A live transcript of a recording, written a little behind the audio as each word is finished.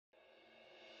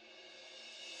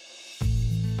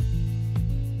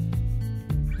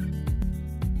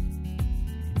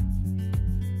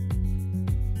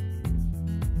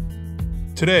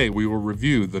Today, we will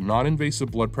review the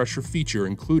non-invasive blood pressure feature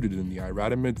included in the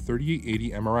IRadimed 3880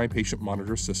 MRI Patient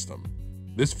Monitor System.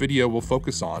 This video will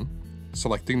focus on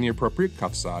selecting the appropriate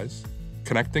cuff size,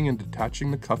 connecting and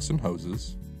detaching the cuffs and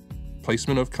hoses,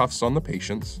 placement of cuffs on the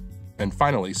patients, and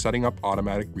finally setting up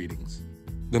automatic readings.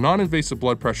 The non-invasive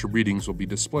blood pressure readings will be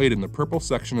displayed in the purple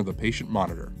section of the patient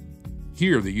monitor.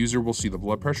 Here, the user will see the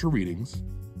blood pressure readings,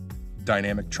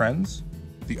 dynamic trends,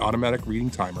 the automatic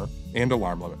reading timer, and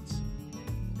alarm limits.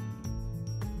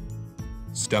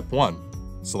 Step 1.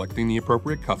 Selecting the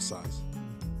appropriate cuff size.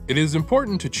 It is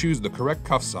important to choose the correct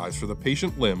cuff size for the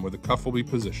patient limb where the cuff will be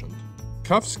positioned.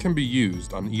 Cuffs can be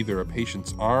used on either a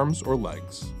patient's arms or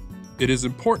legs. It is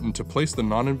important to place the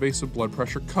non-invasive blood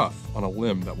pressure cuff on a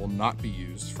limb that will not be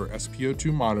used for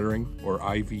SpO2 monitoring or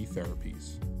IV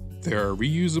therapies. There are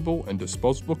reusable and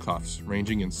disposable cuffs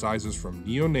ranging in sizes from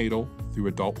neonatal through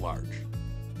adult large.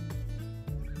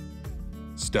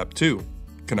 Step 2.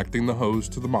 Connecting the hose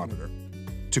to the monitor.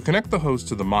 To connect the hose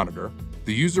to the monitor,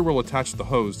 the user will attach the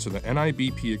hose to the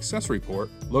NIBP accessory port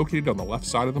located on the left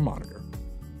side of the monitor.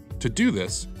 To do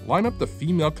this, line up the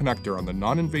female connector on the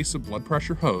non-invasive blood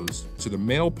pressure hose to the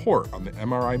male port on the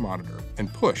MRI monitor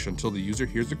and push until the user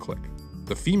hears a click.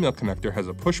 The female connector has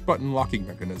a push-button locking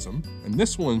mechanism, and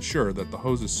this will ensure that the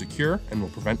hose is secure and will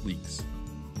prevent leaks.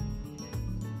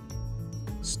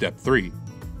 Step 3.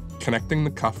 Connecting the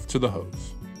cuff to the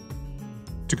hose.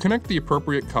 To connect the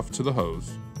appropriate cuff to the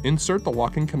hose, insert the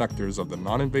locking connectors of the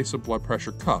non-invasive blood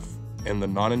pressure cuff and the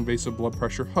non-invasive blood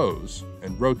pressure hose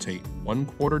and rotate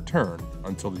 1/4 turn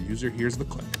until the user hears the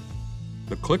click.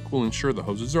 The click will ensure the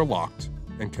hoses are locked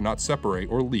and cannot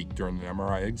separate or leak during the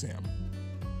MRI exam.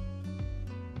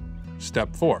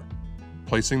 Step 4.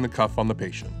 Placing the cuff on the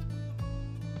patient.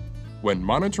 When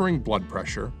monitoring blood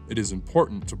pressure, it is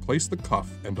important to place the cuff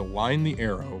and align the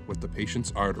arrow with the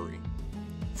patient's artery.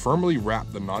 Firmly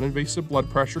wrap the non-invasive blood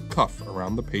pressure cuff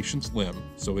around the patient's limb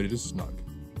so it is snug.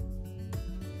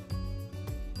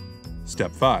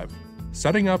 Step 5.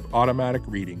 Setting up automatic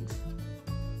readings.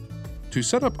 To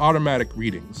set up automatic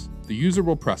readings, the user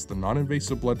will press the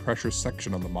non-invasive blood pressure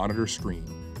section on the monitor screen.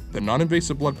 The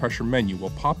non-invasive blood pressure menu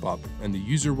will pop up and the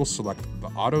user will select the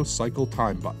Auto Cycle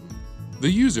Time button.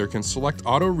 The user can select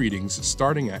auto readings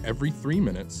starting at every 3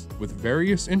 minutes with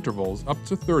various intervals up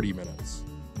to 30 minutes.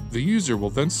 The user will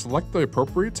then select the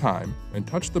appropriate time and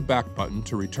touch the back button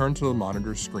to return to the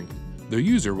monitor screen. The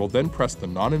user will then press the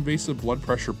non-invasive blood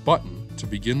pressure button to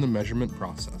begin the measurement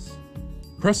process.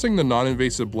 Pressing the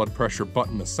non-invasive blood pressure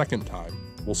button a second time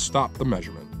will stop the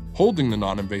measurement. Holding the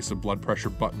non-invasive blood pressure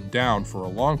button down for a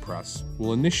long press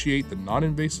will initiate the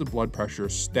non-invasive blood pressure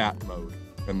stat mode,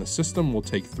 and the system will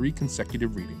take 3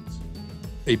 consecutive readings.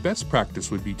 A best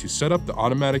practice would be to set up the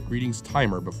automatic readings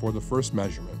timer before the first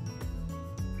measurement.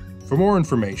 For more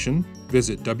information,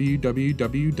 visit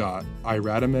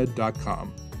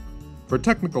www.iradimed.com. For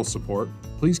technical support,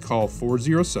 please call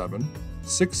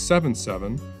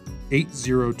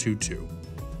 407-677-8022.